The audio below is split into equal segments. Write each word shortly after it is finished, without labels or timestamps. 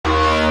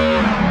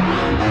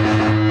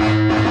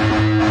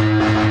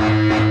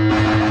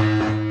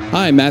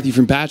Hi, I'm Matthew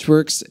from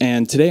Patchwerks,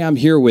 and today I'm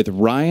here with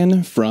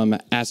Ryan from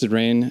Acid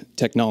Rain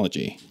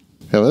Technology.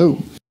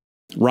 Hello.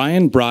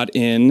 Ryan brought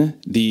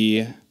in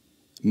the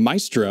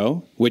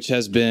Maestro, which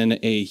has been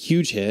a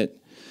huge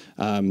hit.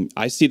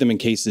 I see them in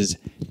cases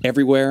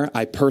everywhere.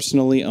 I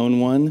personally own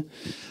one.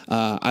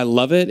 I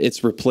love it.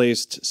 It's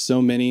replaced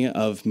so many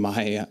of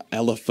my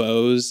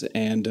LFOs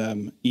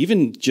and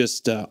even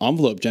just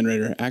envelope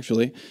generator,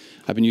 actually.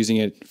 I've been using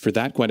it for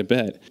that quite a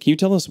bit. Can you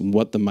tell us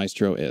what the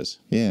Maestro is?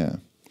 Yeah.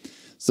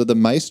 So the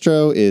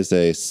Maestro is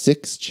a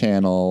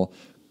 6-channel,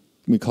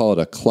 we call it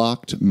a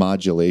clocked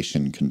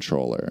modulation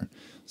controller.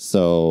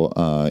 So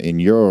in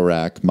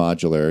eurorack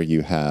modular,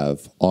 you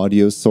have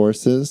audio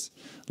sources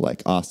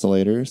like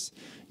oscillators.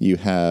 You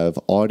have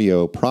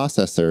audio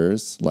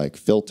processors like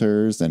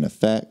filters and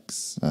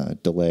effects,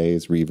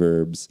 delays,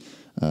 reverbs,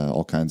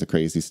 all kinds of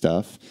crazy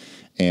stuff.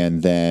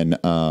 And then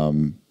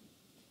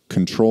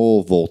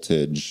control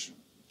voltage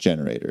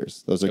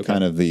generators. Those are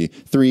kind of the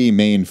 3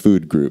 main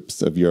food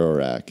groups of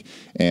eurorack.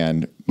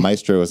 And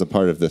Maestro is a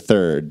part of the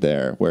third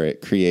there, where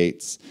it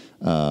creates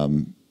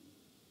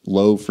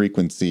low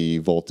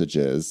frequency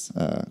voltages.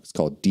 It's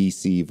called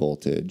DC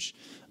voltage.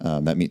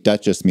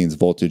 That just means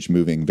voltage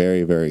moving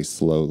very, very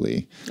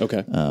slowly.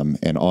 Okay.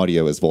 And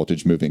audio is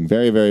voltage moving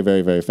very, very,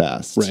 very, very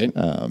fast. Right.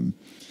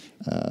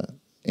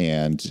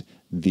 And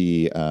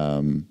the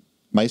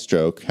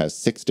Maestro has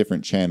 6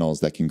 different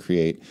channels that can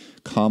create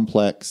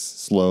complex,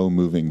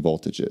 slow-moving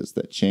voltages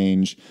that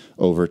change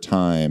over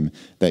time,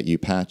 that you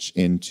patch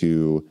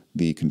into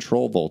the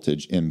control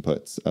voltage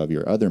inputs of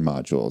your other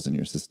modules in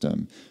your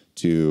system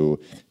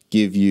to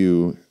give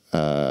you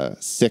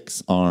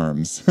 6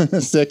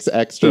 arms, 6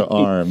 extra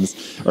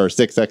arms, or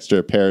 6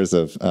 extra pairs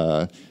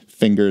of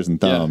fingers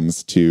and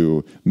thumbs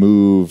to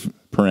move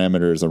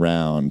parameters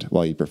around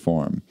while you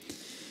perform.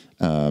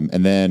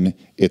 And then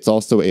it's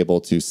also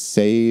able to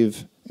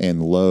save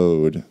and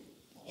load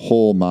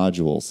whole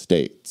module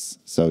states.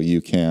 So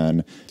you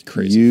can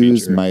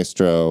use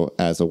Maestro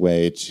as a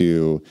way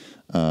to,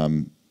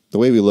 the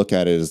way we look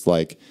at it is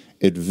like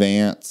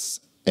advance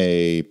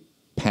a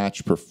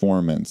patch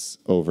performance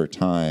over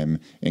time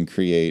and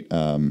create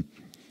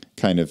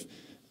kind of,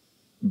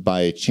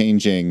 by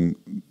changing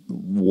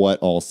what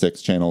all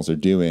 6 channels are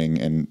doing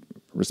and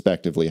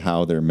respectively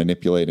how they're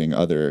manipulating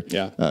other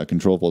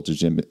control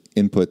voltage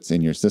inputs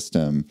in your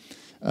system,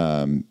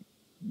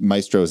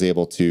 Maestro is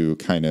able to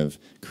kind of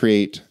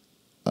create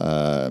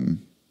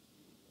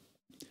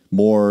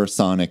more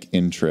sonic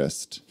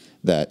interest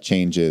that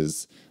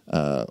changes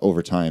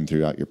over time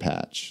throughout your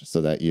patch, so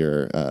that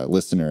your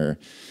listener,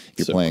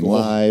 you're playing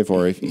live,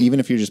 or even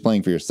if you're just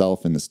playing for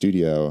yourself in the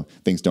studio,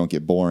 things don't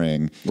get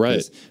boring.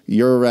 Right.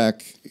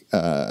 Eurorack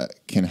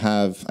can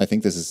have, I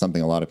think this is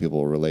something a lot of people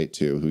will relate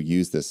to who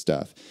use this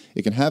stuff.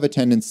 It can have a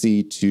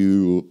tendency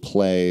to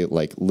play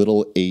like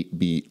little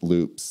 8-beat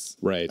loops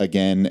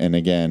again and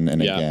again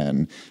and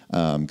again.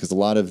 Because a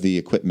lot of the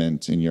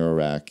equipment in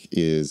Eurorack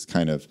is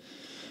kind of,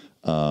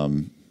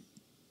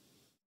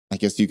 I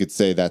guess you could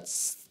say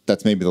that's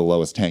maybe the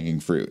lowest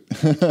hanging fruit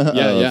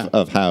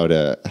of how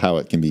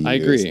it can be used. I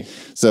agree.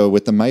 So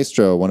with the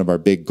Maestro, one of our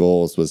big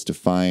goals was to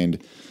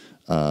find,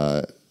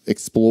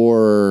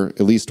 explore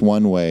at least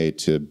one way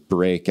to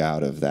break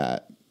out of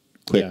that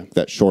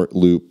that short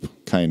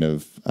loop kind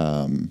of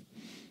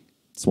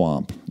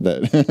swamp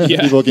that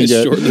people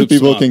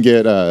can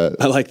get.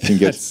 I like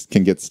that.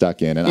 can get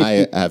stuck in, and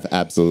I have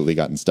absolutely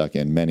gotten stuck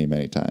in many,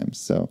 many times.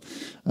 So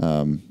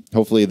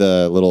hopefully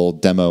the little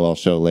demo I'll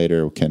show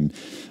later can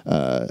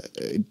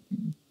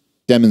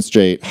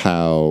demonstrate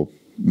how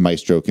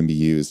Maestro can be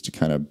used to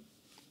kind of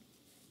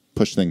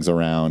push things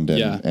around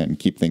and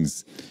keep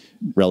things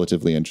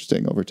relatively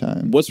interesting over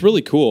time. What's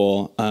really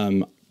cool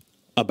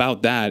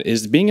about that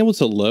is being able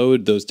to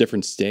load those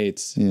different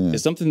states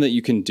is something that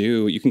you can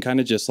do. You can kind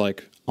of just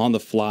like on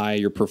the fly,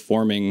 you're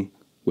performing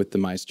with the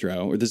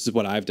Maestro, or this is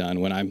what I've done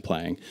when I'm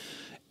playing,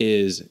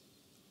 is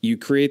you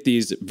create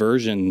these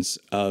versions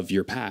of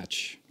your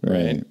patch,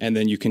 right? And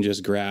then you can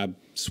just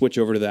switch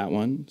over to that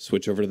one,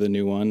 switch over to the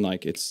new one.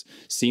 Like, it's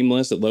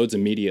seamless. It loads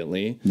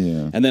immediately.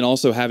 And then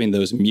also having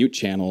those mute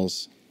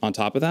channels on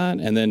top of that,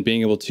 and then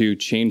being able to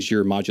change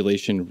your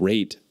modulation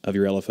rate of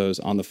your LFOs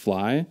on the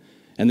fly,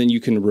 and then you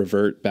can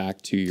revert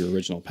back to your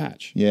original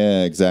patch.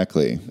 Yeah,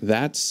 exactly.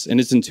 And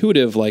it's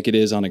intuitive like it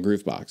is on a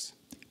Groovebox.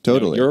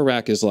 Totally.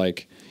 Eurorack is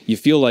like, you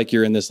feel like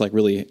you're in this like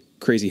really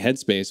crazy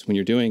headspace when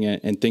you're doing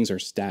it, and things are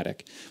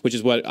static, which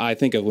is what I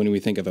think of when we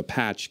think of a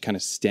patch kind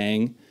of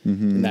staying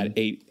in that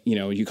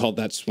you call it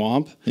that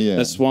swamp.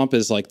 That swamp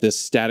is like this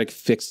static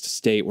fixed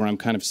state where I'm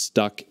kind of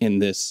stuck in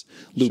this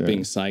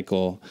looping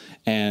cycle,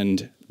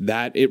 and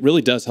that it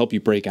really does help you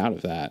break out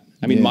of that.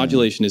 I mean,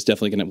 modulation is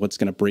definitely what's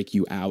going to break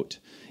you out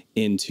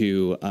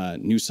into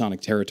new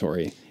sonic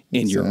territory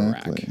in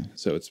Eurorack.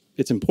 So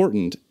it's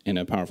important and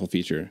a powerful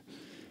feature.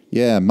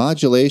 Yeah,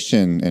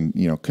 modulation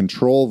and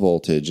control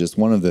voltage is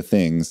one of the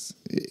things,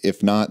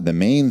 if not the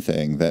main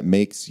thing, that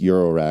makes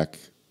Eurorack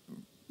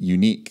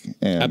unique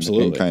and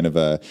kind of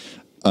a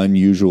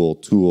unusual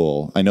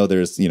tool. I know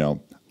there's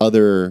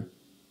other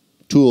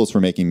tools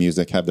for making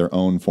music have their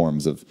own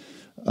forms of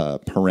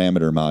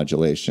parameter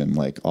modulation,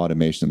 like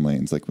automation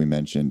lanes, like we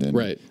mentioned,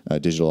 and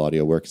digital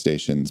audio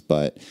workstations.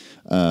 But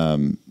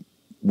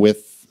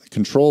with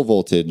control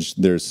voltage,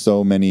 there's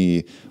so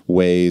many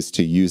ways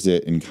to use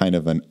it in kind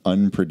of an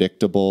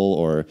unpredictable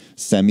or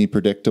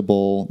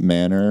semi-predictable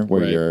manner,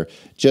 where you're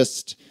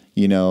just,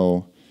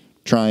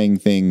 trying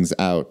things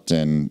out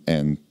and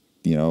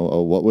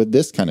oh, what would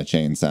this kind of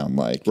chain sound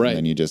like? Right. And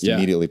then you just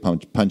immediately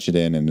punch it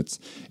in, and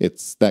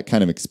it's that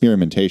kind of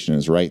experimentation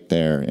is right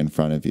there in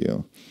front of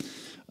you.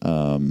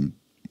 And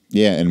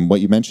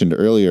what you mentioned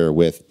earlier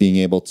with being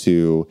able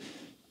to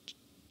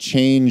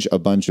change a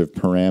bunch of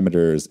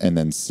parameters and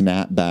then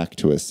snap back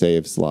to a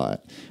save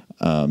slot.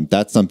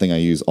 That's something I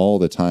use all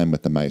the time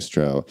with the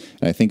Maestro.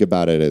 And I think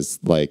about it as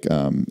like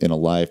in a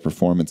live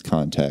performance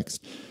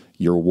context,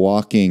 you're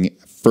walking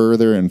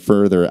further and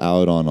further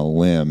out on a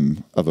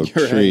limb of a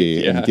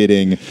tree and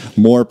getting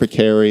more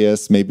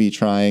precarious, maybe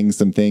trying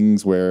some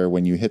things where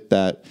when you hit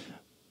that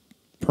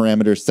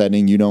parameter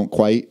setting, you don't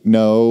quite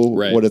know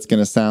what it's going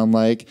to sound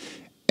like.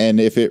 And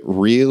if it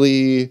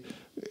really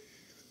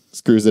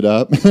screws it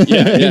up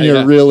and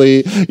you're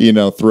really,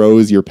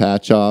 throws your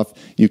patch off,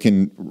 you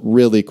can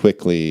really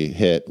quickly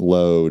hit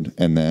load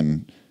and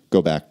then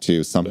go back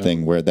to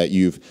something where that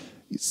you've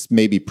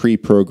maybe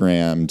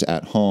pre-programmed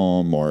at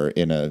home or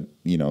in a,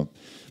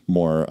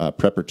 more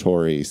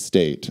preparatory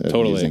state of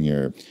using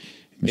your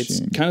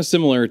machine. It's kind of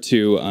similar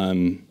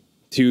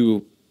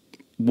to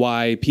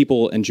why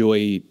people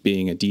enjoy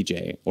being a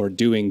DJ or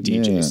doing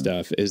DJ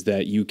stuff, is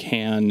that you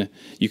can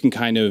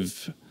kind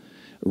of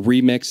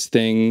remix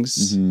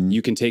things.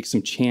 You can take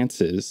some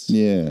chances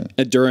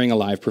during a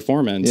live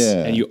performance,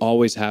 and you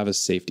always have a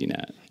safety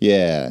net.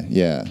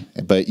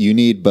 But you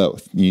need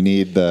both. You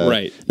need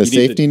the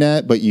safety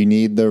net, but you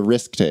need the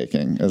risk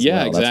taking as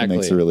well. Exactly. That's what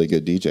makes a really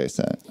good DJ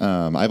set.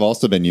 I've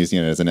also been using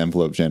it as an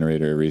envelope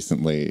generator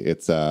recently.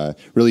 It's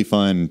really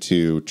fun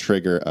to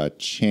trigger a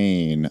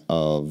chain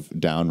of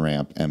down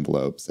ramp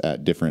envelopes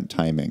at different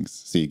timings.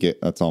 So you get,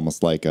 it's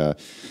almost like a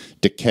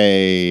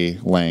decay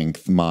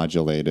length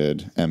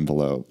modulated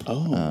envelope.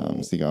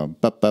 So you go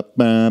that's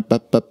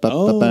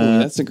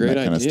a great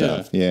that kind idea. of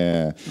stuff.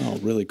 Yeah. Oh,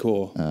 really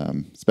cool.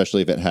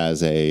 Especially if it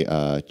has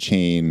a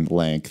chain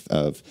length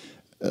of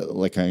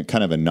like a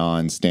kind of a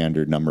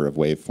non-standard number of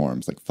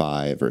waveforms, like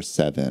 5 or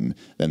 7,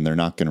 then they're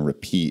not going to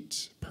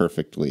repeat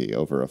perfectly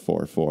over a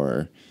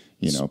 4/4.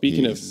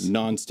 Speaking piece. of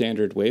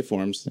non-standard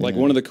waveforms, like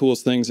one of the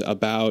coolest things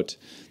about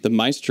the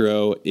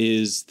Maestro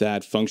is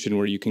that function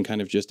where you can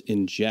kind of just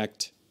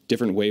inject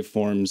different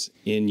waveforms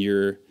in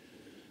your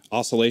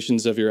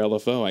oscillations of your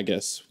LFO, I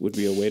guess would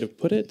be a way to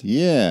put it.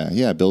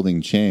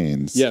 Building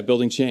chains.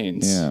 Building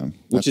chains.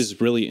 Which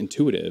is really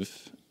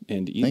intuitive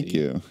and easy. Thank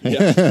you.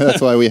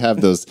 That's why we have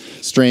those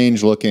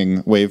strange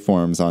looking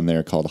waveforms on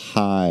there called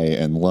high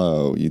and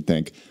low. You'd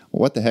think,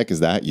 well, what the heck is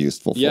that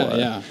useful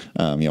for?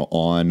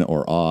 On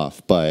or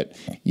off. But,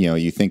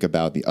 you think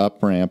about the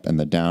up ramp and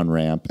the down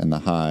ramp and the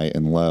high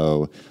and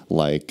low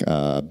like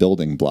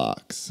building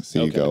blocks.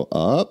 So you go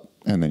up,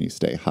 and then you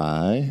stay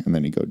high, and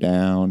then you go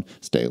down,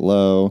 stay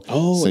low.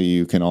 So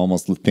you can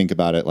almost think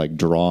about it like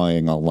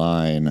drawing a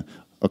line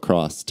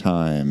across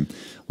time.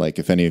 Like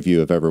if any of you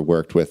have ever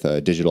worked with a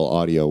digital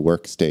audio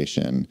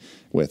workstation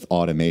with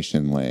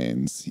automation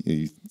lanes,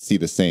 you see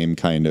the same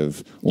kind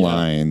of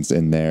lines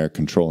in there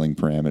controlling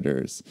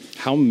parameters.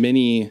 How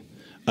many,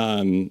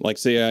 like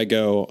say I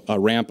go a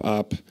ramp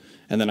up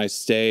and then I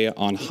stay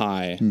on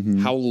high,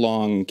 how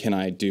long can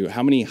I do?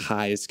 How many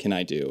highs can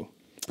I do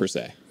per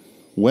se?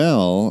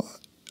 Well,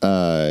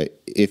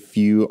 if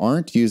you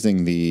aren't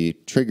using the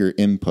trigger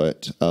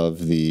input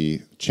of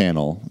the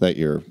channel that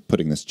you're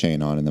putting this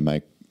chain on in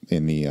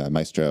the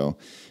Maestro,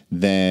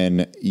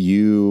 then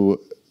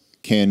you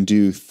can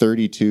do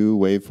 32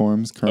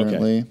 waveforms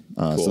currently.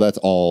 Cool. So that's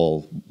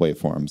all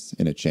waveforms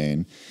in a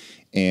chain.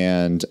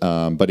 And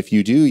but if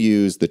you do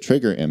use the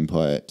trigger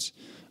input,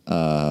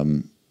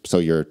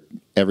 so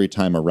every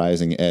time a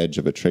rising edge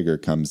of a trigger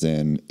comes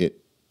in, it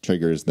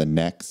triggers the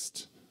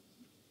next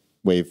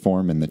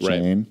waveform in the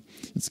chain.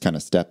 It's kind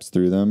of steps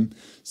through them.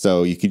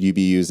 So you could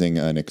be using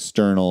an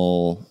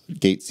external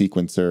gate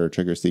sequencer or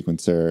trigger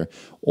sequencer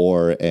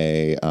or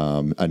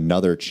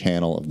another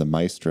channel of the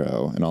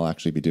Maestro, and I'll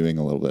actually be doing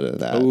a little bit of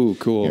that. Ooh,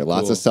 cool.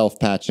 Lots of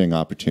self-patching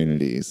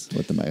opportunities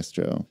with the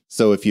Maestro.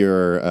 So if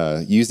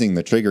you're using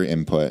the trigger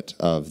input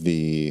of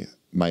the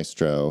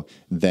Maestro,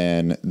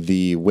 then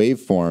the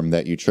waveform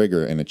that you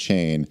trigger in a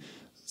chain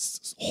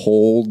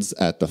holds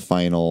at the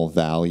final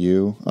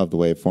value of the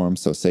waveform.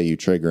 So say you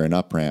trigger an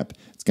up ramp,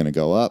 it's going to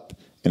go up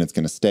and it's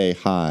going to stay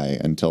high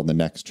until the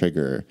next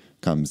trigger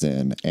comes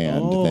in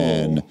and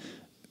then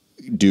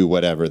do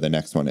whatever the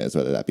next one is,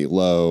 whether that be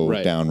low,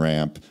 down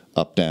ramp,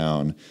 up,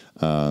 down.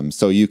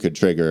 So you could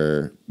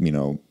trigger,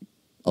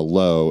 a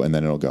low and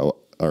then it'll go,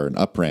 or an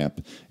up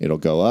ramp, it'll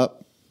go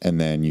up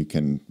and then you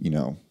can,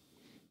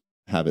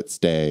 have it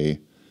stay,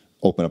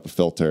 open up a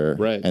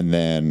filter, and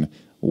then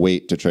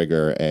wait to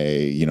trigger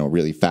a,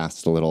 really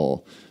fast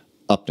little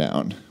up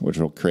down, which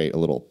will create a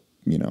little,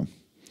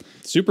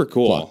 super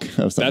cool. Block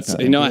of some That's,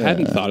 kind. I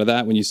hadn't thought of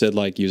that when you said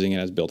like using it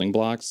as building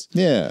blocks.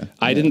 Yeah.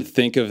 I didn't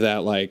think of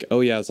that like,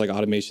 oh yeah, it's like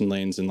automation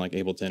lanes in like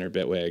Ableton or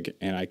Bitwig,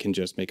 and I can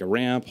just make a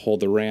ramp, hold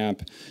the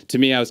ramp. To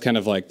me, I was kind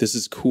of like, this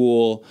is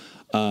cool.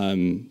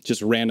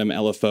 Just random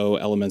LFO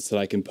elements that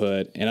I can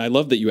put. And I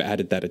love that you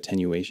added that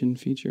attenuation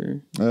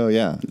feature. Oh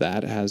yeah.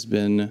 That has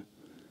been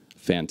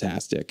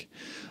fantastic.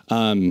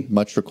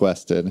 Much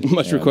requested.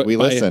 We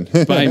listen.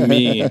 By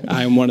me.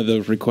 I'm one of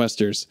the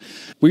requesters.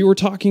 We were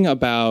talking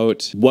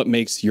about what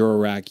makes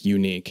Eurorack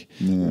unique.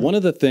 One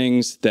of the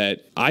things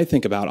that I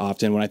think about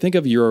often when I think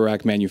of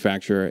Eurorack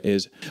manufacturer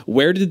is,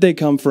 where did they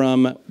come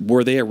from?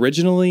 Were they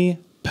originally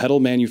pedal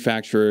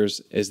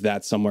manufacturers? Is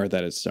that somewhere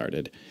that it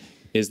started?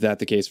 Is that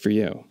the case for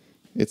you?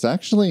 It's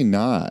actually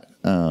not.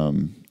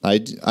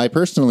 I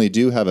personally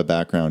do have a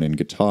background in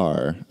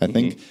guitar. I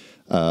think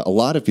a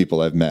lot of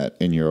people I've met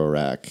in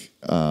Eurorack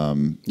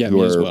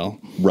who are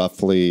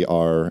roughly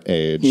our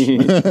age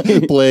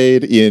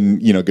played in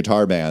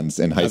guitar bands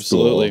in high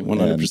school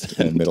 100%.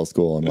 and middle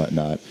school and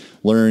whatnot.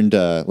 Learned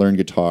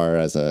guitar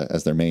as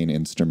their main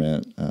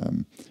instrument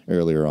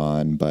earlier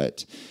on,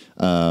 but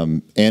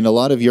and a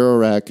lot of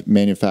Eurorack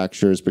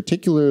manufacturers,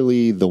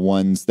 particularly the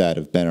ones that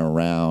have been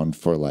around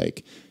for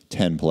like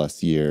 10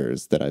 plus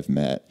years that I've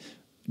met,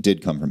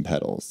 did come from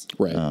pedals,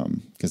 right?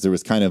 Because there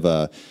was kind of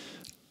a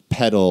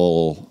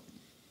pedal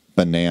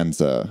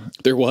bonanza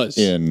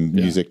in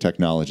music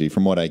technology.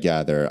 From what I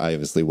gather, I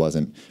obviously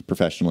wasn't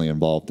professionally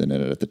involved in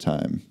it at the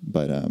time,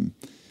 but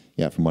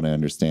from what I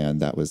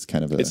understand, that was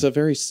kind of it's a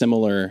very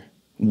similar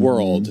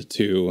world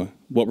to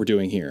what we're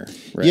doing here,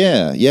 right?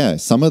 Yeah.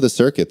 Some of the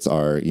circuits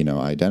are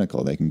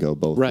identical. They can go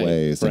both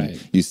ways,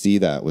 and you see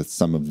that with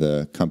some of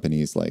the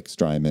companies like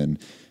Strymon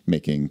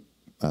making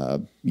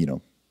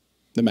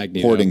the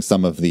Magneto, porting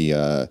some of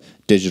the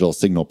digital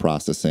signal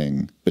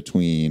processing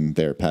between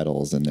their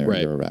pedals and their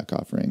Eurorack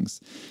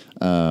offerings.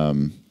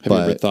 Have you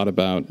ever thought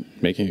about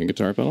making a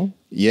guitar pedal?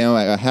 Yeah,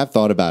 I have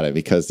thought about it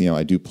because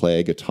I do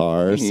play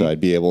guitar, so I'd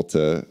be able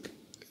to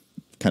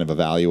kind of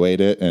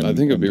evaluate it, and I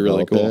think it'd be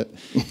really cool.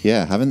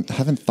 Yeah, haven't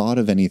thought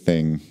of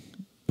anything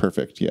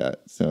perfect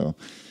yet, so.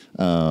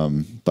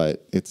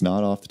 But it's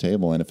not off the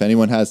table. And if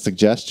anyone has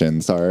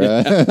suggestions, our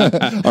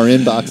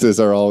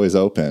inboxes are always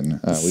open.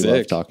 We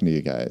love talking to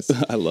you guys.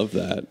 I love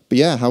that. But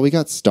yeah, how we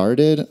got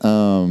started,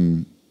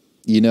 like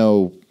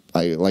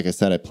I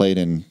said, I played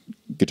in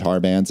guitar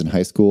bands in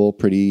high school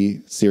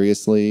pretty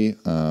seriously,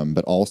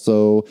 but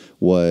also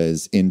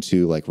was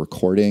into like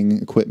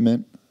recording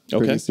equipment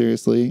pretty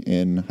seriously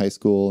in high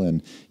school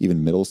and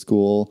even middle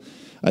school.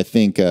 I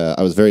think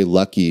I was very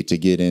lucky to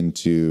get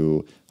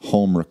into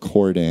home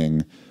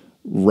recording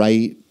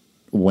right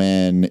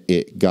when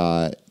it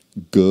got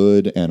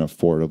good and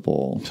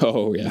affordable.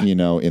 Oh, yeah.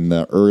 In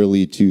the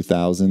early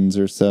 2000s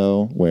or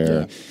so,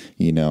 where,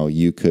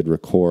 you could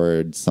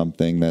record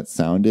something that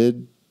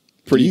sounded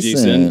pretty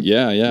decent.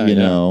 Yeah.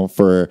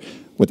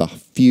 With a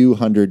few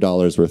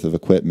 $100s worth of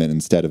equipment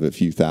instead of a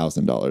few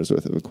 $1,000s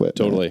worth of equipment.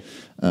 Totally.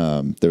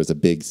 There was a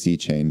big sea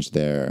change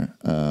there.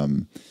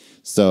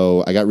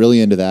 So I got really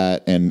into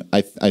that, and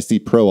I see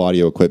pro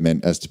audio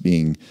equipment as to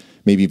being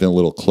maybe even a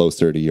little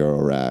closer to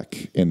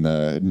Eurorack in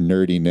the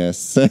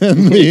nerdiness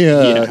and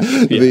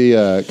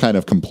the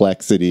kind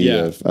complexity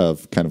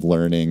of kind of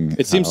learning.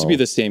 It seems to be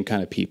the same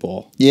kind of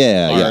people.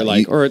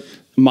 Or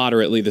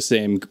moderately the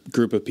same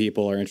group of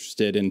people are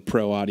interested in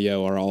pro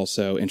audio, are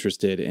also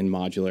interested in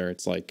modular.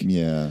 It's like,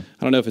 I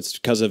don't know if it's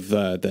because of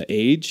the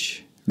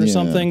age or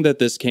something that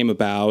this came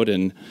about,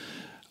 and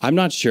I'm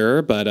not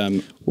sure, but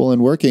well, in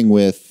working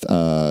with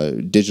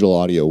digital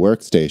audio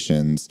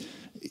workstations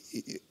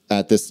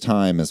at this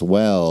time as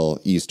well,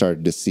 you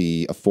started to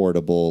see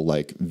affordable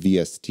like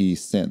VST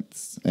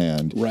synths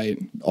and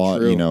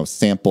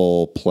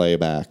sample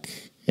playback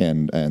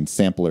and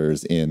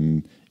samplers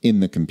in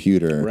the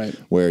computer,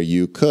 where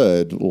you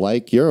could,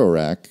 like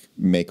Eurorack,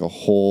 make a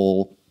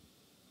whole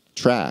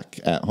track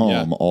at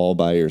home all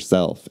by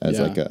yourself as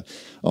like a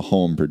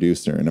home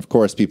producer. And of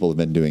course, people have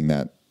been doing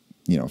that,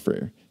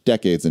 for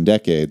decades and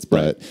decades,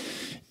 but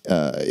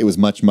it was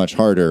much, much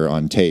harder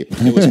on tape.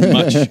 It was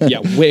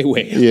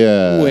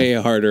way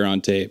harder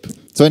on tape.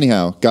 So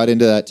anyhow, got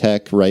into that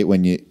tech right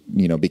when you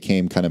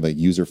became kind of a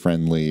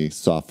user-friendly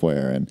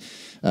software. And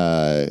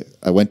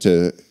I went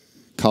to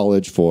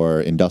college for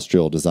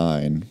industrial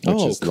design,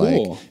 which is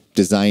like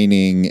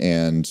designing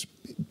and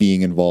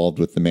being involved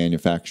with the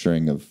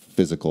manufacturing of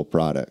physical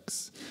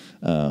products,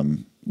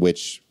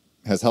 which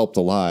has helped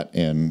a lot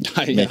in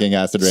making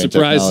acid rain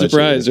technology.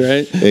 Surprise,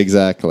 right?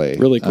 Exactly.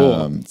 Really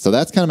cool. So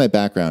that's kind of my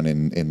background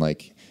in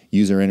like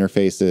user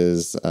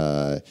interfaces,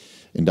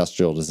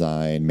 industrial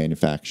design,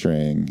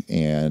 manufacturing,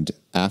 and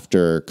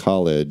after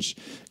college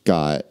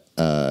got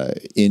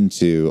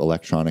into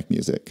electronic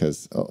music,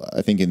 because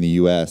I think in the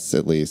US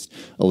at least,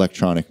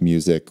 electronic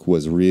music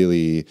was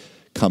really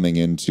coming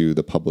into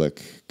the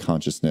public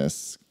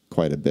consciousness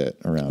quite a bit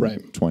around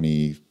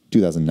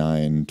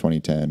 2009,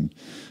 2010.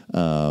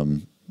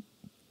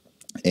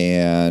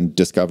 and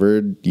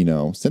discovered,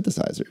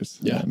 synthesizers.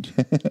 Yeah. And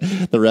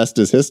the rest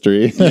is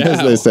history, as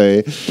they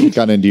say.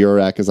 Got into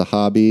Eurorack as a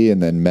hobby,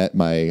 and then met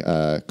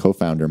my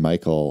co-founder,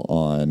 Michael,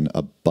 on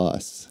a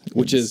bus.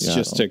 Which is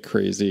just a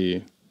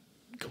crazy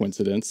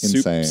coincidence.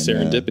 Insane.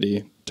 Serendipity.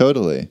 Yeah.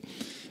 Totally.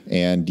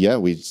 And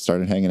we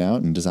started hanging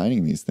out and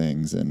designing these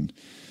things. And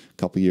a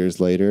couple years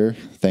later,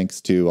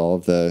 thanks to all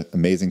of the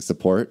amazing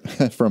support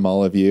from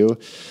all of you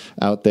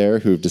out there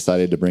who've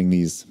decided to bring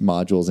these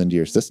modules into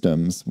your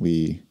systems,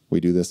 we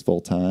do this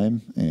full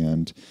time.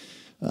 And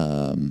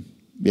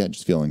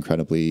just feel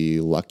incredibly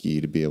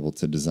lucky to be able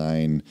to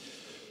design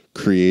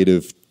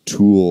creative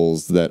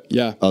tools that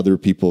other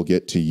people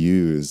get to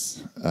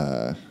use.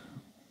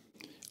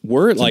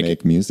 We're to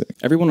make music.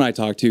 Everyone I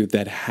talk to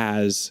that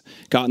has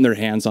gotten their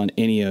hands on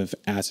any of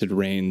Acid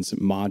Rain's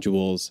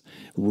modules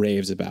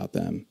raves about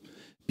them,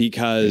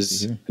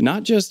 because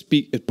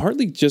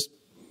partly just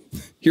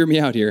hear me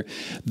out here.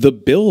 The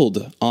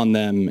build on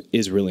them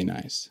is really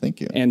nice. Thank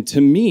you. And to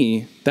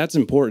me, that's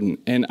important.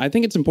 And I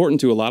think it's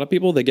important to a lot of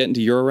people that get into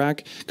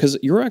Eurorack, because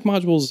Eurorack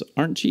modules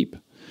aren't cheap.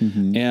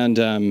 Mm-hmm.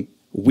 And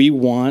we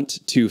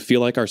want to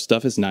feel like our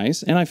stuff is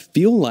nice. And I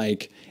feel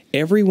like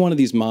every one of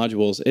these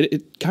modules,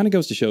 it kind of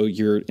goes to show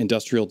your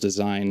industrial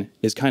design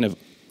is kind of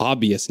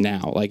obvious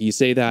now. Like you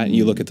say that and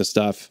you look at the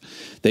stuff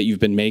that you've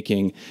been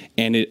making,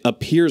 and it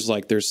appears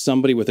like there's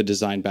somebody with a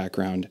design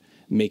background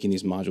making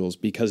these modules,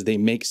 because they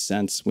make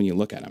sense when you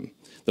look at them.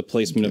 The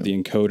placement of the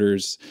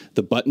encoders,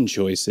 the button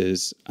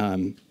choices,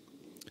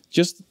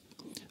 just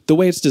the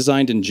way it's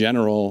designed in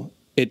general,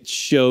 it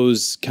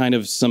shows kind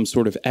of some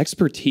sort of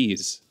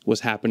expertise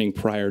was happening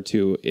prior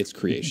to its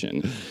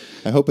creation.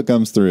 I hope it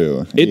comes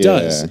through. It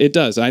does. It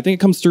does. And I think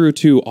it comes through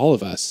to all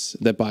of us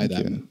that buy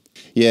them.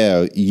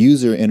 Yeah,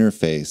 user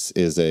interface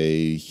is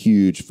a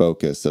huge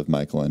focus of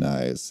Michael and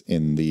I's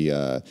in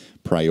the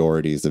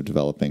priorities of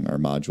developing our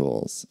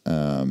modules.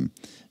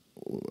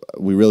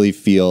 We really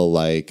feel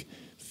like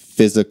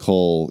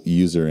physical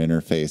user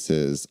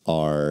interfaces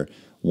are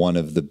one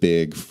of the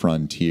big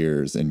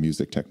frontiers in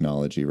music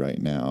technology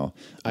right now.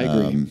 I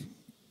agree.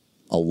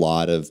 A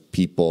lot of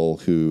people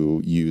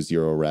who use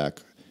Eurorack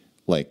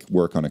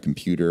work on a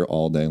computer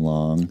all day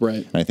long.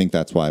 Right. And I think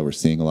that's why we're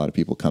seeing a lot of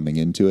people coming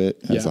into it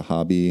as a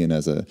hobby and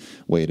as a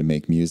way to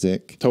make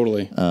music.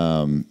 Totally.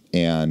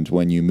 And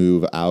when you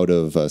move out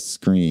of a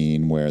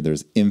screen where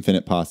there's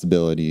infinite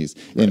possibilities,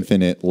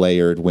 infinite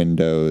layered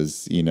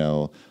windows,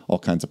 all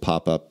kinds of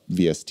pop-up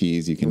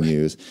VSTs you can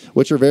use,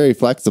 which are very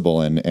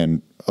flexible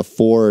and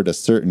afford a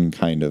certain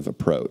kind of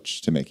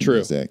approach to making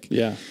music.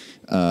 Yeah.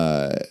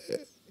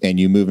 And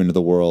you move into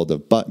the world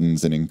of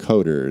buttons and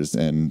encoders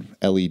and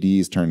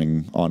LEDs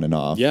turning on and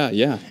off.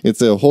 Yeah.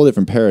 It's a whole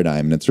different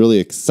paradigm, and it's really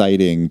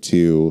exciting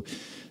to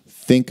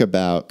think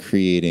about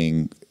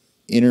creating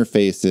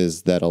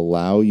interfaces that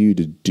allow you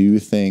to do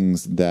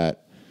things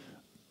that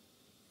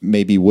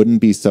maybe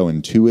wouldn't be so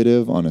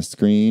intuitive on a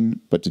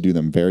screen, but to do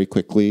them very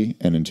quickly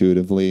and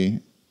intuitively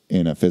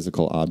in a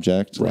physical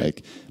object,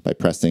 like by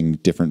pressing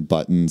different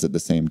buttons at the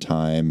same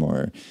time,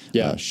 or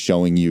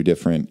showing you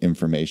different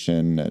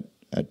information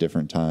at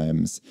different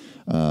times.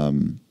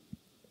 And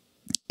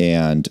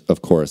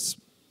of course,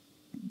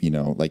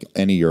 like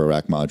any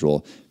Eurorack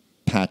module,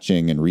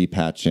 patching and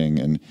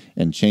repatching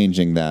and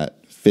changing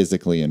that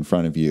physically in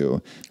front of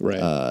you,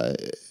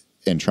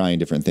 and trying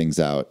different things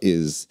out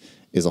is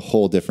a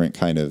whole different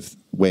kind of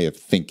way of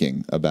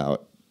thinking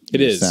about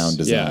sound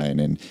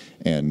design.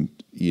 And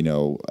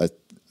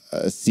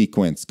a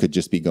sequence could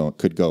just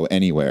could go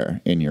anywhere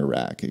in your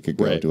rack. It could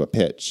go to a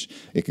pitch.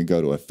 It could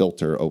go to a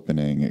filter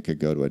opening. It could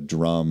go to a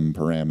drum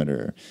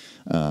parameter.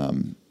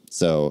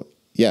 So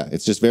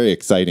it's just very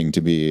exciting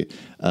to be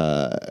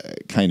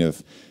kind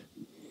of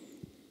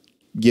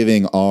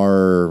adding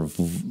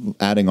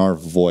our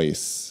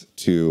voice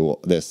to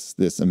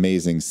this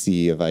amazing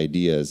sea of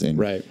ideas in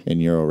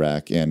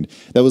Eurorack. And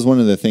that was one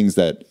of the things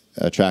that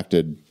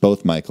attracted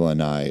both Michael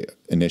and I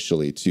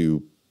initially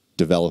to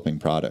developing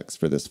products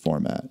for this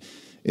format,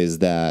 is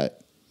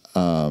that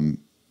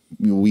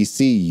we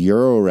see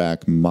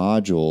Eurorack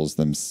modules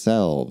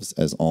themselves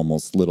as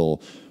almost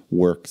little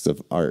works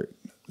of art.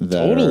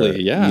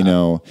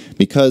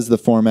 Because the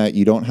format,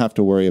 you don't have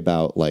to worry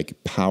about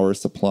power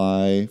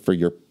supply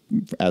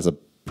as a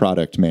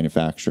product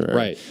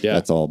manufacturer.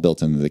 That's all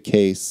built into the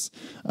case.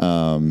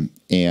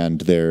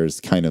 And there's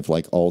kind of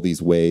all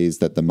these ways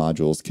that the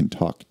modules can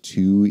talk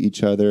to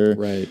each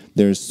other.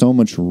 There's so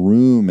much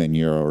room in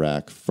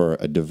Eurorack for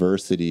a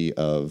diversity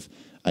of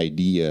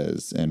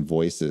ideas and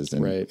voices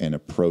and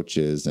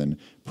approaches and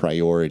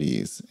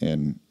priorities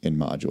in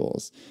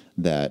modules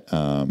that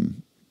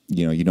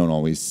you don't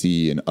always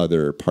see in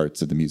other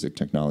parts of the music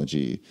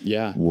technology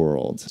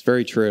world. It's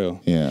very true.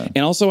 Yeah.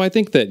 And also I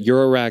think that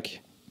Eurorack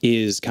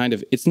is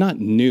it's not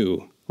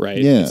new, right?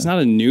 Yeah. It's not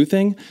a new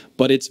thing,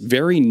 but it's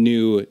very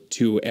new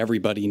to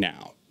everybody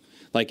now.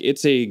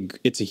 It's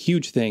a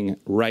huge thing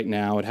right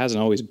now. It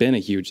hasn't always been a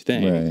huge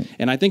thing.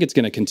 And I think it's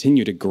going to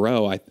continue to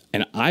grow.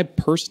 I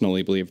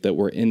personally believe that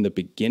we're in the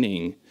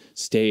beginning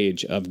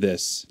stage of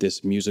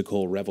this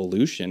musical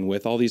revolution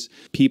with all these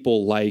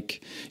people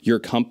like your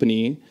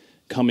company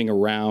coming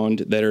around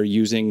that are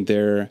using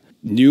their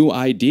new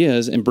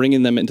ideas and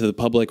bringing them into the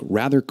public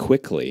rather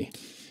quickly.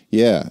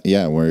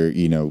 Yeah, we're,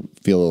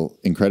 feel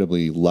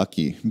incredibly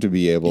lucky to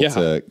be able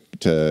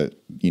to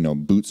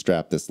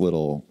bootstrap this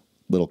little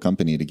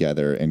company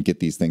together and get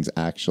these things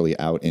actually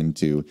out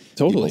into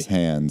people's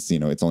hands.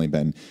 It's only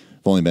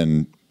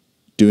been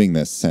doing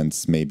this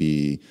since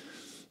maybe,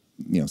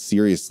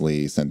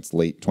 seriously since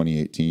late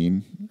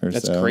 2018 or so.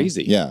 That's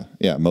crazy.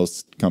 Yeah.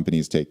 Most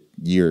companies take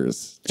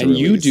years to And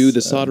release. you do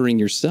the soldering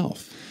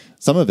yourself.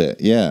 Some of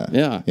it, yeah.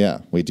 Yeah.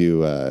 We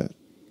do a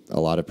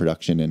lot of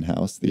production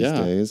in-house these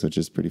days, which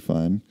is pretty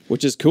fun.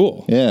 Which is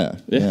cool. Yeah.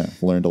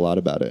 Learned a lot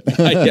about it.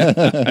 Yeah,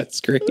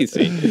 that's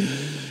crazy.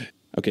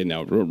 Okay,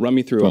 now run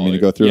me through Want me to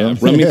go through them?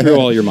 Run me through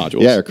all your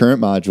modules. Yeah, our current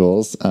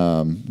modules.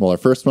 Our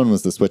first one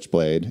was the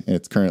Switchblade, and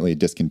it's currently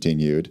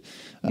discontinued.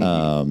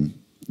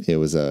 It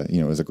was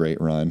a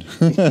great run.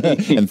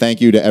 And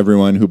thank you to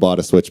everyone who bought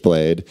a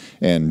Switchblade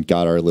and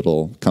got our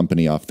little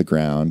company off the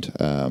ground.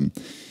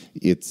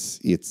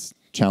 It's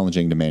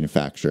challenging to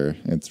manufacture.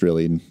 It's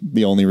really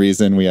the only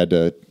reason we had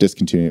to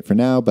discontinue it for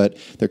now, but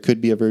there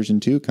could be a version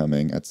 2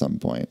 coming at some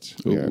point.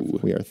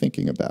 We are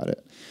thinking about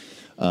it.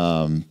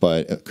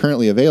 But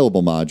currently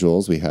available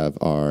modules, we have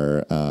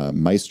our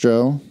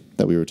Maestro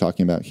that we were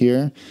talking about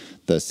here,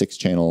 the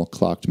 6-channel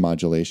clocked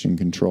modulation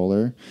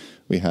controller.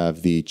 We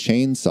have the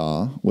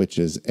Chainsaw, which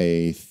is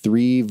a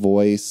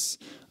 3-voice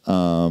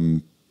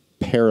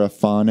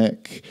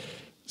paraphonic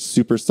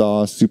super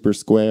saw, super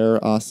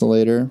square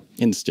oscillator.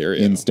 In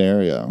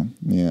stereo.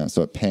 Yeah.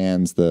 So it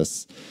pans the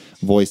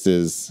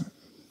voices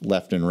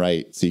left and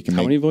right. So you can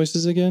How many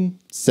voices again?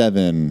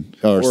 7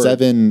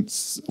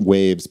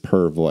 waves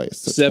per voice.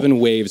 So 7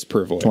 waves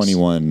per voice.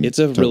 21. It's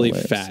a really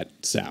waves. fat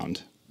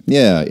sound.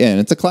 Yeah, and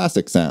it's a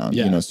classic sound.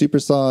 Yeah. Super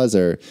saws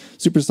are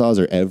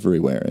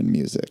everywhere in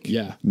music.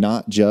 Yeah.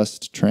 Not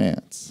just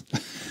trance.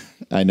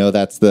 I know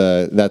that's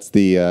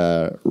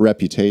the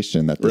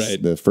reputation that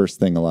the first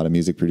thing a lot of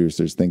music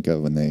producers think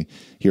of when they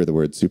hear the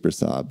word super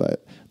saw,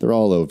 but they're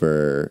all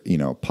over,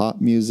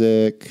 pop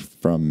music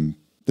from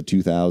the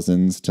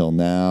 2000s till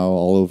now,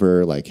 all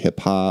over like hip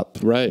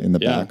hop in the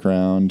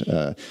background.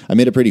 I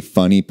made a pretty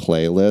funny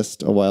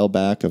playlist a while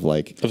back of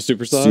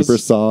super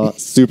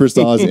saws, super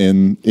saws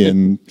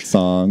in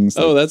songs.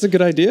 Oh, that's a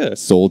good idea.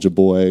 Soulja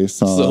Boy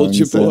songs.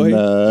 Soulja Boy.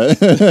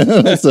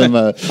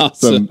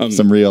 And,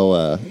 some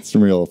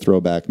real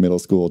throwback middle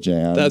school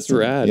jams. That's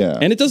rad. Yeah.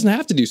 And it doesn't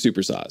have to do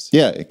super saws.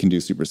 Yeah, it can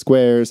do super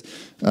squares.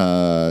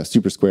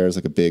 Super squares,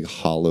 like a big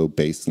hollow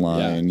bass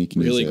line. Yeah, you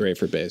can really use it great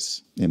for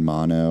bass. in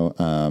mono.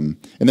 And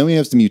then we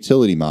have some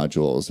utility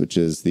modules, which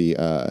is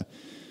the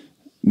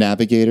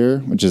Navigator,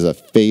 which is a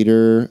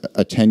fader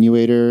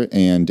attenuator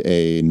and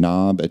a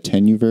knob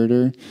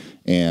attenuverter.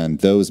 And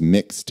those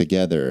mix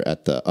together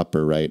at the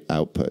upper right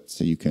output.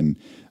 So you can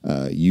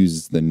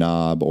use the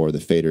knob or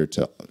the fader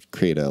to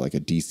create a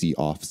DC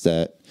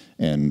offset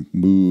and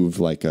move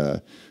like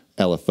a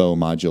LFO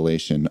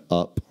modulation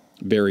up.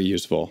 Very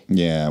useful.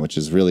 Yeah, which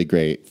is really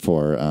great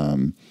for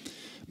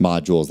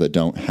modules that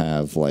don't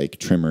have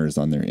trimmers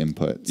on their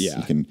inputs. Yeah.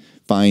 You can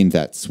find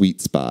that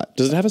sweet spot.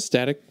 Does it have a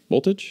static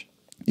voltage?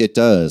 It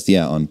does,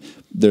 yeah.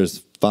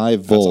 There's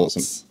 5 volts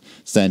awesome.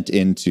 Sent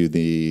into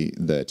the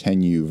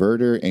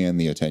attenuverter and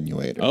the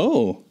attenuator.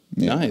 Oh,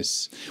 yeah.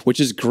 Nice. Which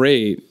is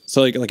great.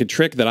 So like a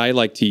trick that I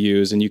like to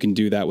use, and you can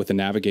do that with a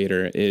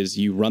Navigator, is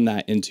you run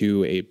that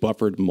into a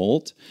buffered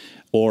mult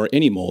or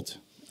any mult.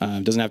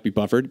 It doesn't have to be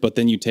buffered, but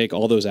then you take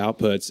all those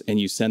outputs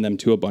and you send them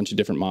to a bunch of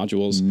different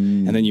modules,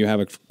 and then you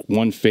have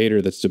one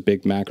fader that's a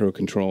big macro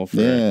control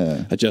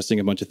for adjusting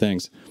a bunch of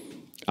things.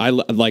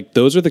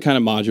 Those are the kind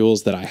of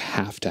modules that I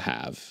have to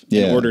have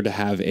in order to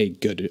have a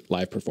good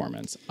live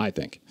performance, I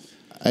think.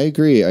 I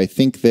agree. I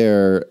think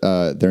they're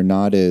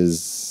not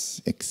as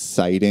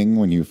exciting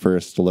when you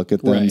first look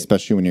at them,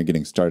 especially when you're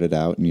getting started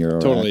out in your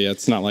totally.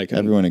 It's not like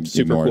everyone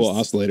super ignores, cool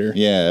oscillator.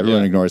 Yeah,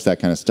 everyone ignores that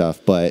kind of stuff.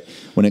 But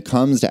when it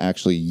comes to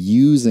actually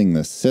using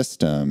the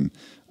system,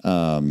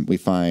 we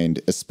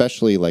find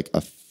especially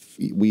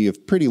we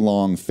have pretty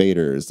long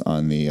faders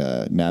on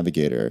the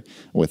Navigator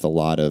with a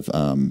lot of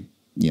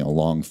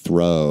long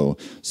throw,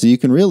 so you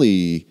can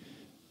really.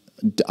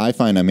 I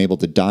find I'm able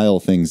to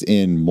dial things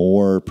in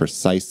more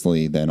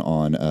precisely than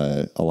on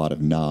a lot of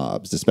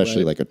knobs,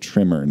 especially like a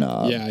trimmer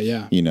knob.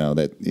 Yeah.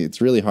 That it's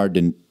really hard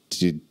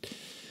to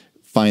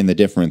find the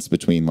difference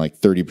between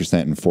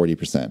 30% and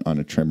 40% on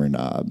a trimmer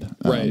knob.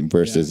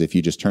 Versus if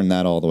you just turn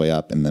that all the way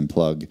up and then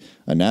plug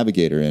a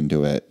Navigator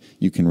into it,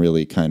 you can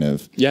really kind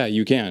of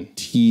you can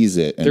tease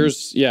it.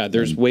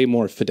 There's way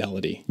more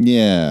fidelity.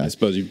 Yeah, I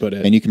suppose you put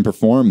it, and you can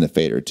perform the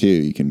fader too.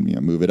 You can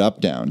move it up,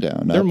 down.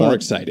 They're up, more up.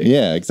 exciting.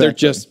 Yeah, exactly. They're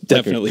just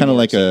definitely kind of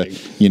like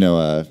exciting.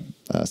 a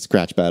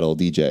scratch battle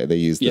DJ. They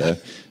use the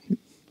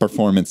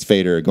performance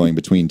fader going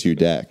between 2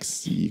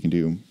 decks. You can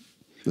do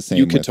the same.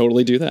 You could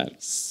totally do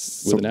that.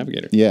 with the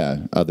navigator.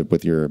 Yeah,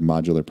 with your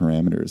modular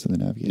parameters of the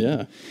navigator.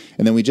 Yeah.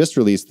 And then we just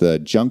released the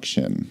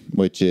junction,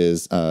 which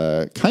is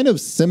kind of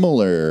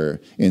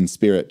similar in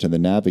spirit to the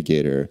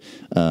navigator.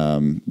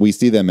 We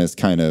see them as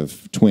kind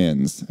of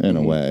twins in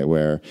a way,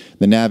 where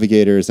the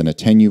navigator is an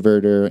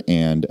attenuverter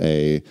and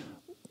a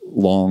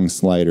long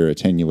slider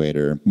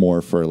attenuator,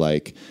 more for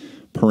like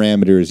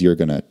parameters you're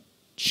going to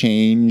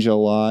change a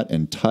lot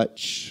and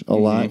touch a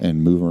lot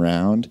and move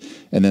around.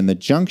 And then the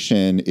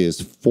junction is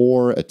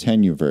 4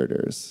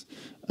 attenuverters.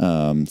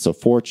 So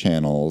 4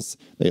 channels.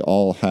 They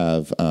all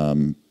have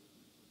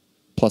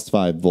plus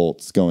 5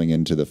 volts going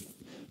into the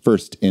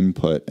first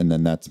input, and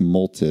then that's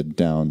multed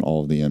down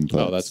all of the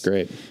inputs. Oh, that's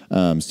great.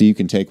 So you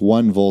can take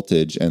 1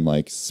 voltage and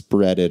like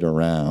spread it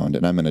around,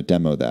 and I'm going to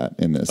demo that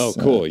in this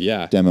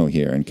demo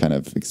here and kind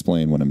of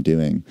explain what I'm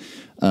doing.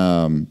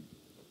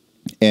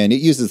 And it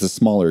uses the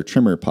smaller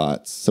trimmer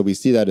pots. So we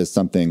see that as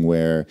something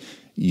where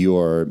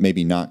you're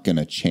maybe not going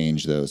to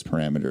change those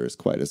parameters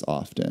quite as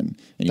often.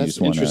 And you just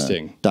want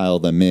to dial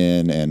them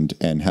in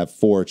and have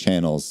 4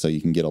 channels so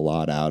you can get a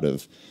lot out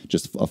of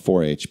just a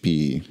 4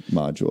 HP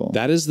module.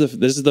 This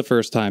is the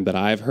first time that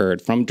I've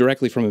heard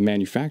directly from a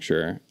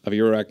manufacturer of a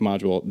eurorack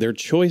module, their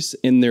choice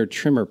in their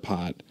trimmer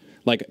pot,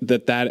 like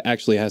that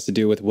actually has to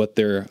do with what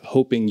they're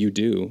hoping you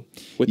do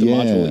with the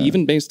module,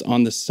 even based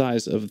on the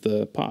size of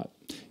the pot.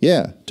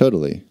 Yeah,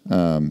 totally.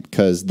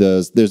 Because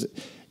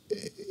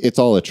it's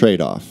all a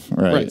trade-off,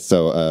 right?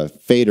 So a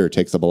fader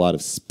takes up a lot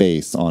of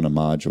space on a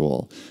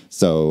module,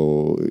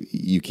 so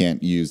you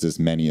can't use as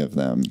many of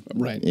them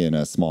in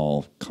a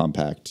small,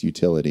 compact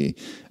utility.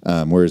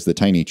 Whereas the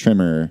tiny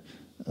trimmer,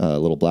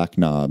 little black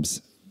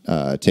knobs,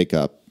 take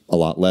up a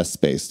lot less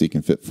space, so you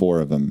can fit 4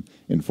 of them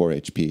in 4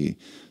 HP.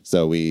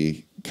 So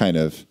we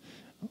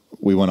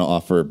want to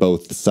offer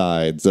both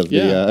sides of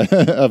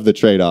the of the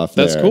trade-off.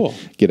 That's cool.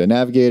 Get a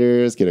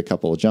navigators, get a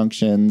couple of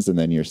junctions, and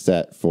then you're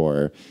set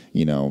for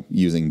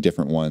using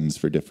different ones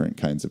for different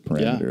kinds of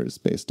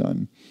parameters based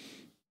on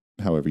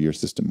however your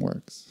system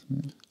works.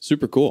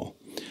 Super cool.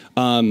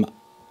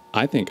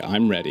 I think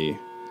I'm ready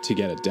to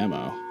get a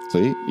demo.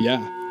 Sweet.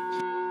 Yeah.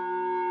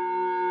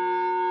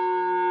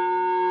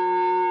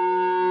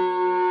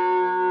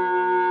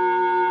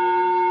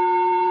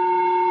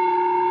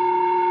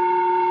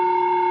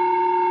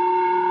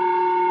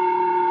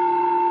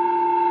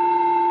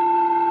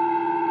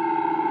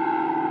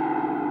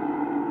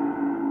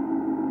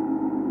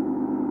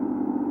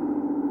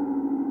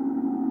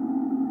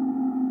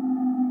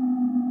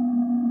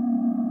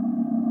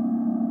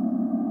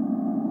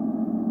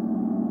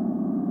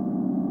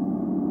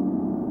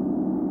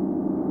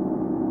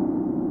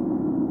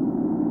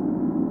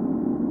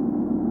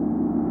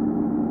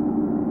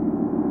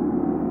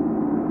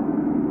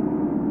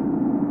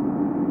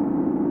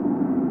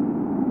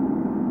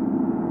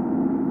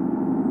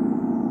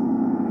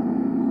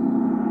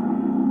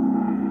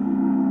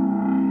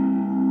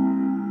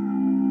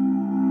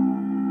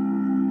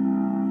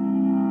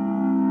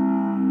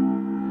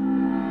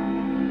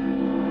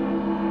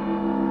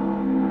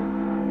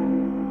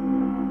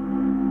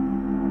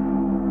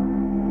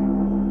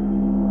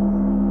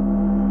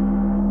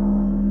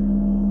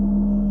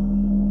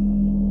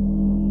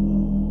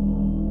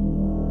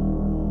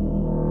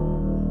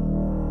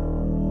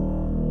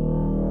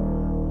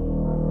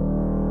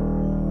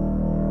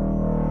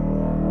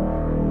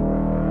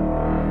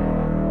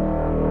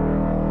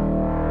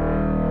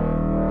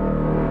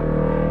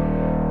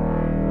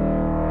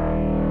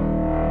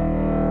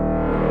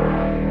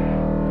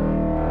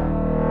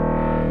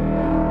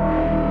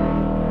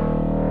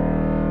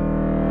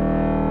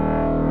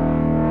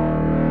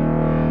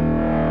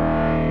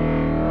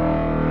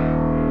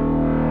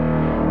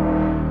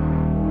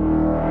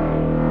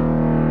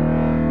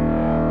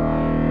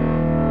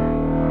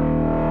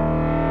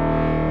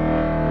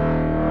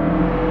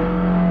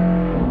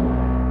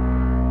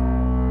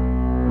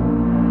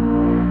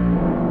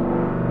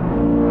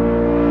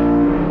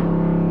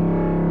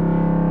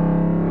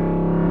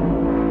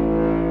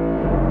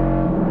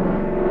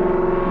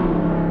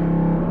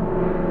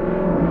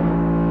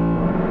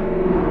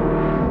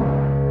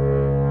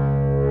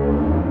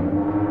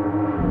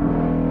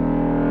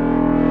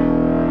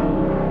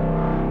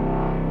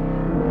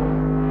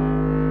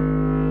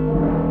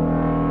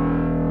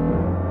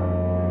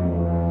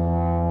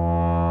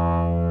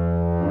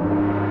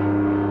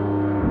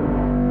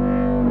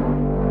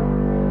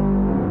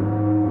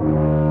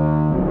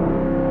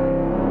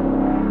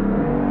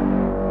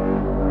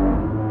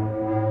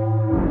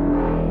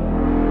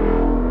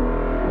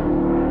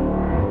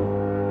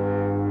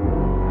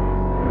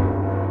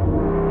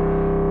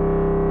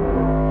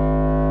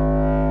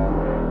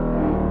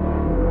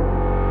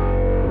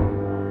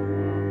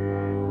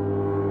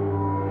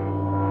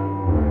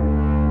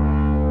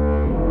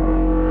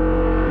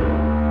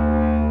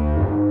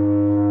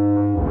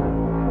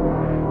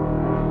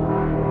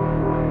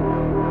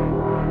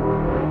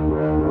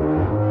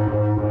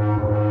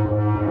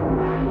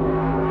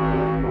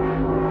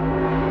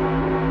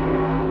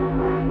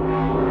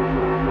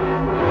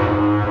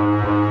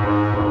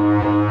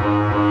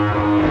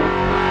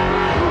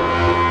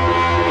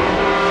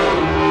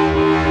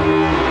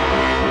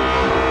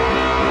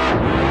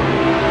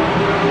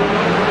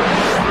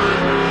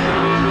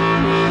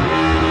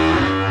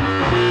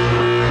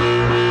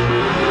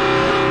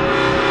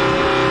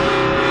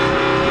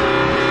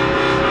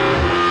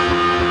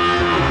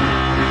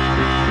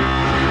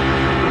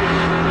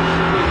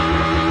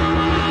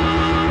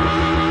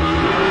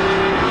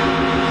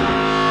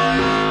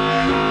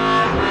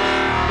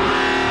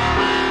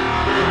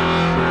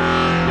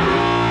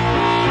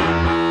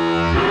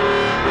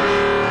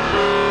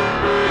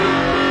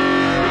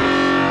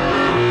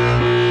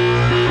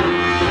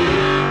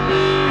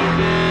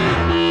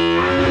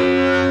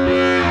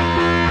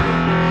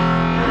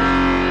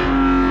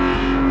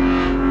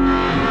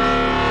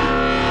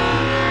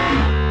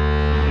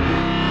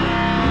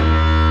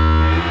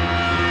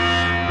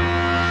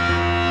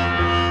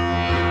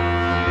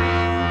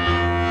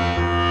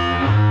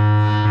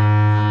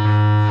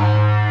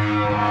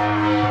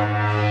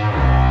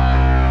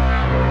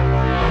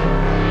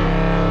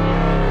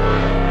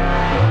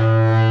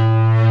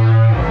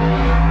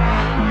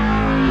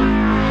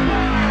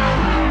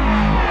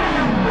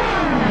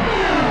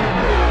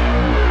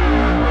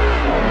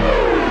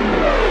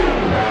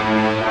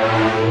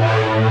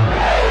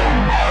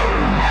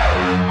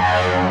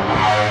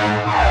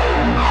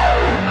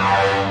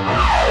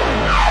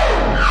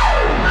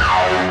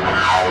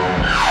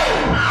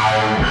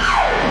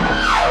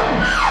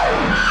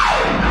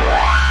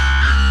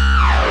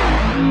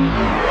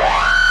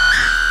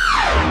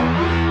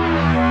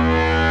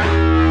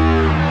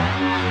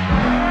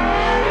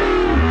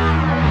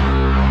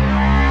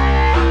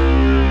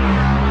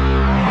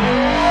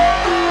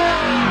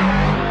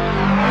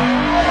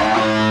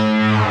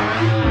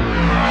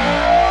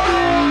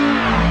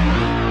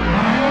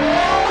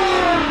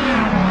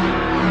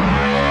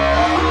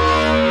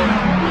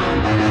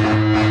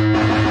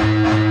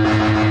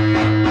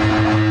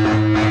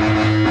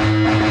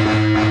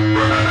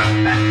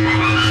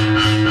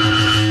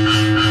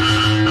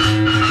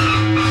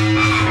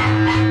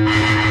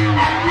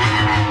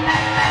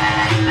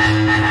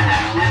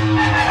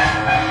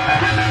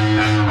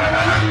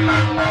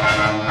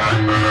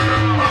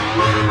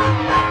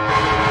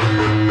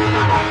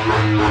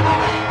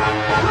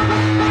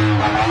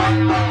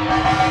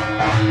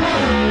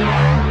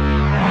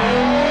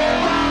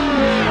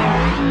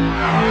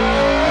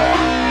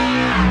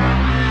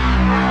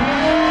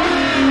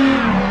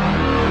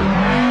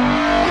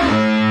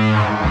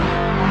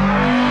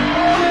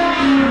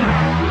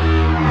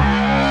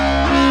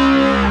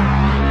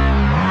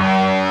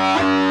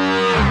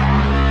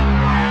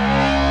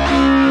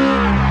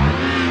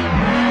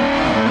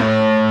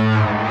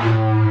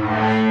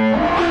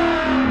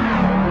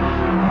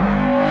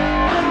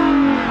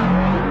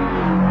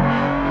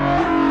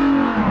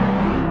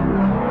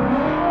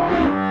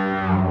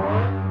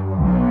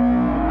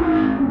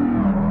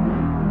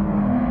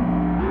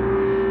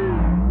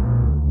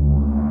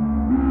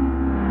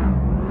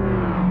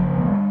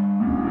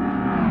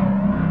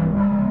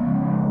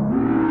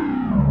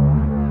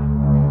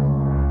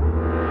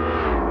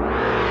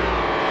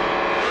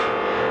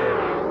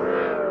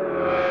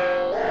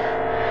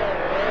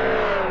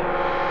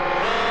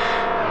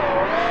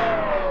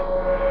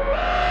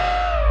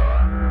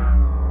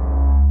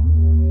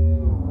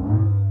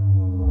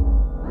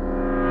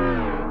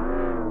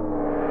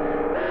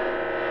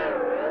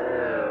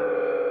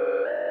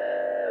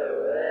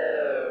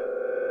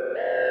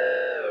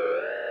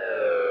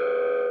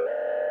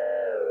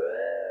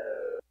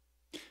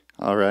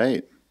 All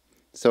right.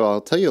 So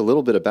I'll tell you a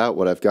little bit about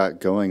what I've got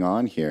going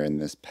on here in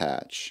this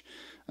patch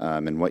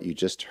and what you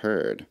just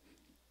heard.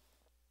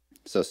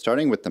 So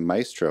starting with the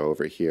Maestro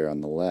over here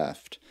on the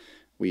left,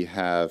 we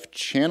have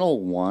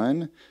channel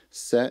 1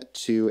 set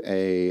to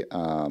a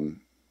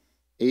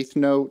 8th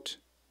note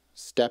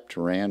stepped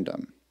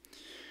random.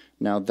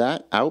 Now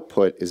that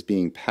output is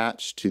being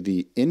patched to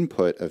the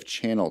input of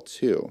channel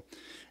 2.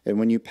 And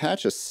when you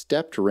patch a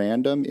stepped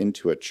random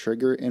into a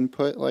trigger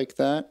input like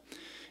that,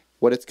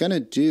 what it's going to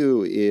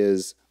do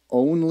is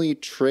only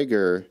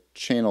trigger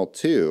channel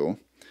 2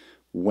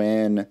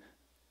 when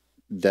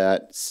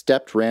that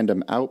stepped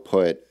random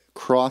output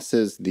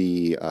crosses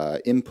the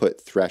input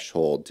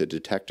threshold to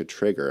detect a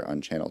trigger on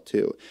channel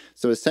 2.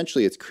 So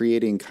essentially it's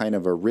creating kind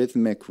of a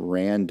rhythmic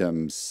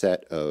random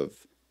set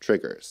of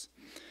triggers.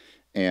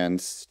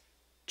 And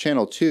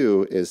channel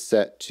 2 is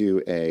set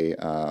to a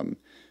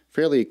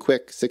fairly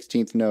quick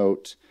 16th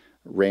note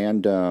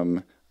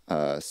random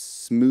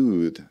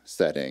smooth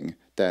setting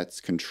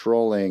that's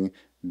controlling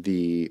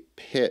the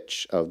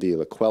pitch of the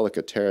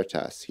Laquelica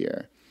terratas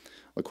here.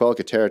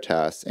 Laquelica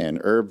terratas and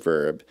herb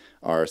verb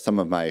are some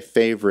of my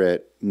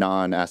favorite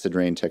non-acid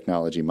rain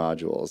technology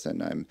modules,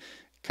 and I'm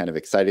kind of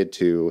excited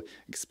to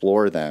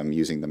explore them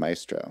using the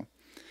Maestro.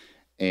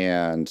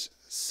 And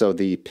so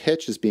the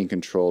pitch is being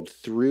controlled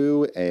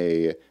through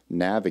a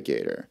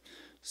navigator.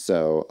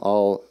 So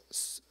I'll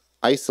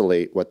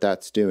isolate what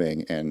that's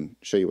doing and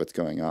show you what's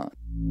going on.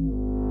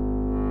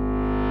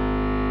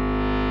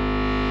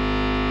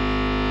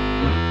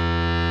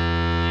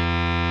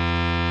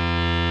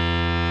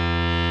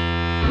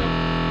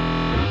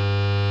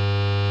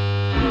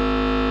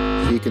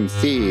 You can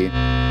see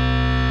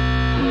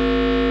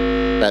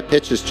that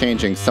pitch is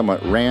changing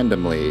somewhat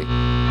randomly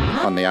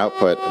on the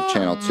output of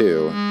channel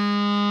 2,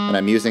 and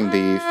I'm using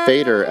the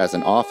fader as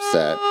an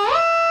offset.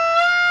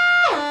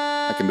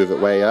 I can move it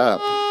way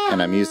up,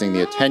 and I'm using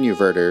the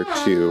attenuverter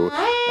to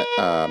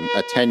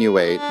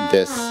attenuate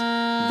this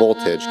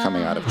voltage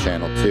coming out of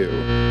channel 2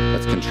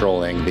 that's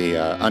controlling the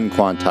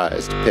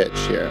unquantized pitch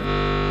here.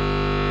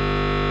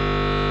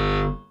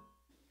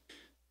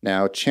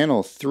 Now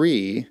channel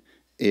 3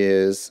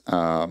 is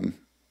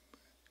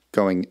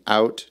going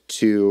out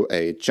to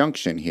a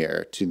junction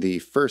here, to the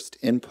first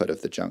input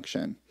of the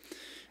junction.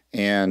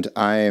 And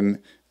I'm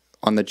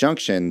on the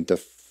junction,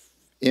 the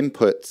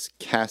inputs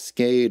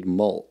cascade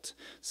mult.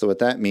 So what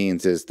that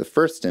means is the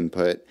first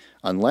input,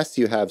 unless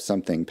you have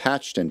something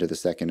patched into the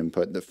second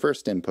input, the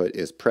first input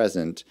is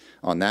present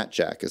on that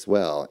jack as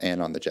well, and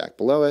on the jack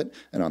below it,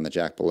 and on the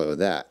jack below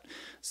that.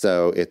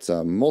 So it's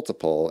a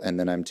multiple, and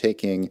then I'm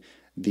taking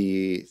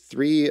the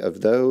 3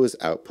 of those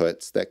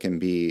outputs that can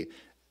be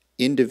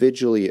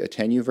individually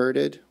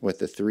attenuverted with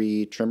the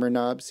 3 trimmer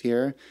knobs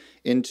here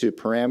into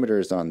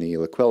parameters on the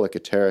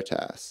Laquelica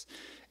terratas.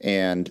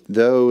 And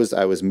those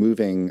I was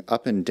moving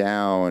up and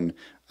down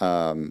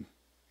at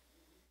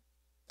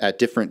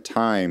different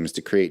times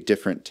to create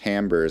different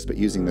timbres, but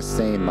using the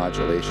same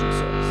modulation source.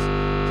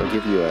 So I'll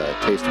give you a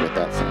taste of what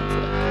that sounds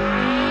like.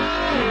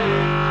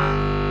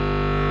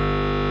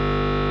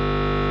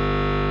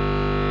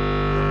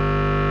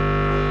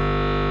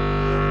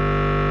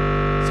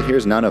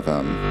 Here's none of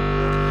them.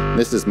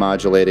 This is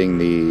modulating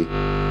the,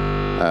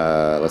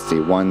 let's see,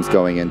 one's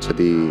going into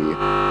the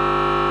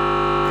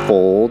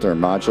fold or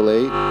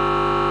modulate.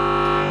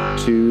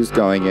 2's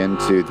going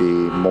into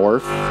the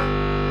morph.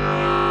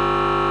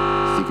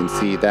 So you can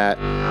see that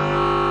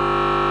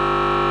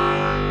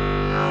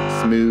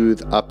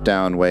smooth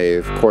up-down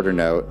wave quarter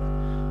note.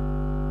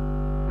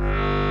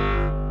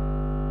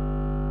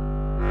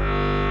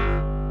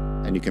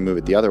 And you can move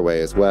it the other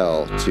way as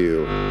well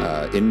to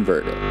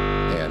invert it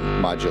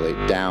and modulate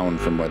down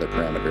from where the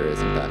parameter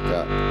is and back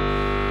up.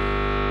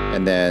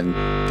 And then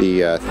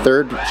the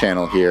third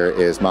channel here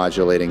is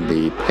modulating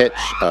the pitch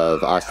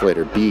of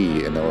oscillator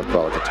B in the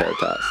Laquelica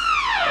terratas,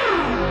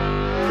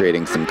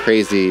 creating some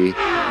crazy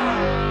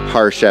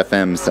harsh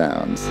FM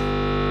sounds.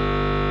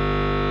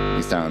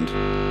 These sound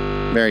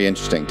very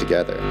interesting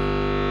together.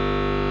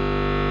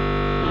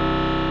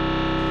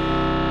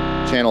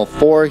 Channel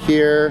 4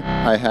 here,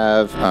 I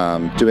have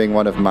doing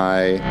one of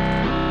my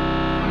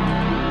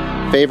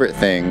favorite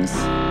things,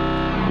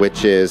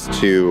 which is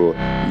to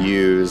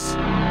use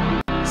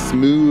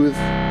smooth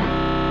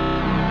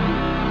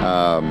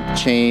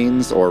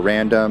chains or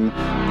random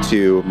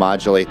to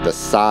modulate the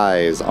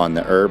size on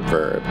the herb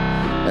verb.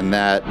 And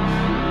that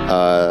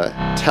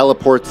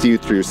teleports you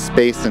through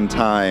space and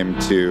time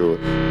to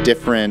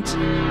different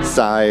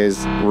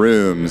size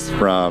rooms,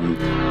 from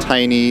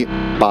tiny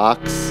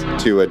box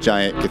to a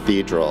giant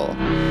cathedral.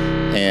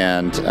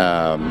 And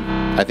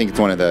I think it's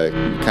one of the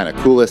kind of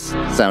coolest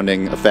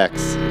sounding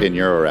effects in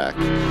eurorack.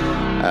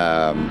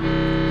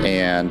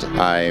 And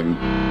I'm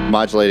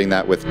modulating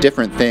that with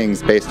different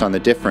things based on the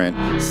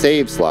different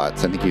save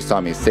slots. I think you saw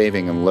me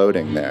saving and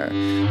loading there.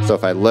 So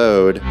if I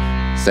load,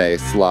 say,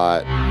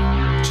 slot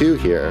 2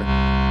 here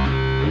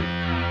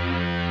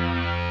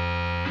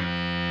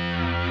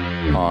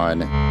on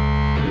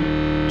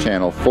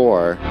channel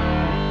 4,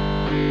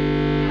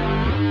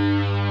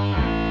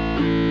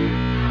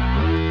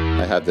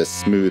 have this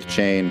smooth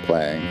chain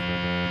playing.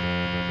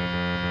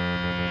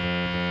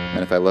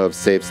 And if I load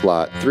save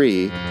slot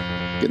 3,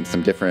 getting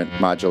some different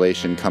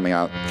modulation coming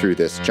out through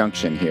this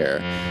junction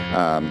here,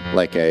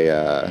 like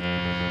a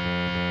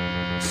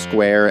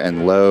square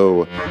and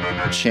low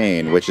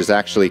chain, which is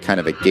actually kind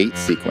of a gate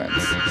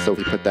sequence. So if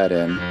we put that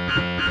in,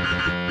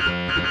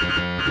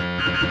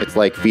 it's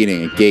like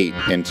feeding a gate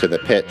into the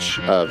pitch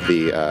of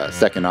the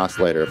second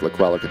oscillator of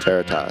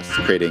L'Aquila-Cateritas,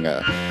 creating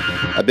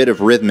a bit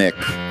of rhythmic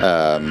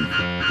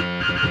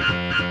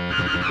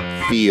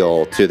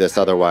feel to this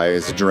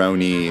otherwise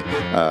drony,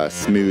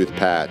 smooth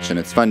patch. And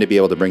it's fun to be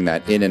able to bring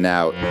that in and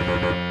out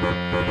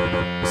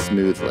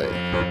smoothly.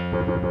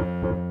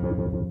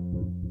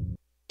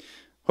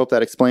 Hope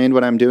that explained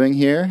what I'm doing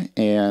here,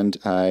 and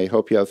I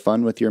hope you have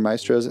fun with your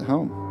maestros at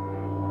home.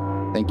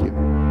 Thank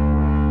you.